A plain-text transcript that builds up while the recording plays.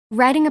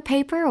Writing a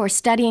paper or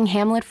studying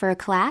Hamlet for a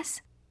class?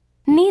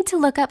 Need to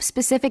look up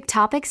specific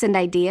topics and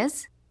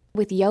ideas?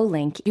 With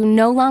Yolink, you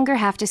no longer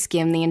have to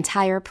skim the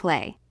entire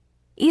play.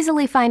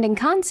 Easily finding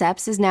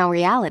concepts is now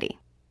reality.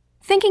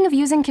 Thinking of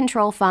using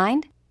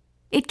Ctrl+Find?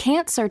 It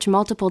can't search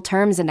multiple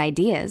terms and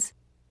ideas.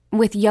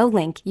 With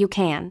Yolink, you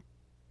can.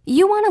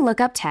 You want to look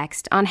up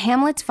text on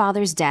Hamlet's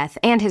father's death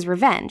and his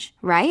revenge,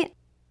 right?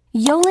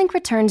 Yolink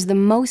returns the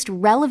most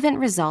relevant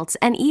results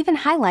and even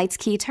highlights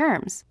key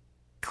terms.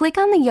 Click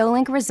on the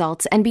Yolink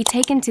results and be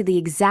taken to the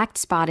exact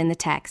spot in the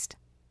text.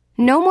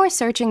 No more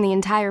searching the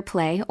entire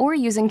play or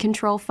using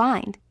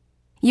Ctrl+Find.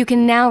 You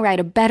can now write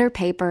a better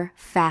paper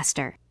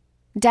faster.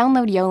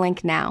 Download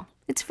Yolink now.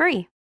 It's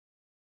free.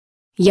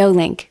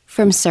 Yolink,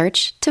 from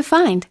search to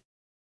find.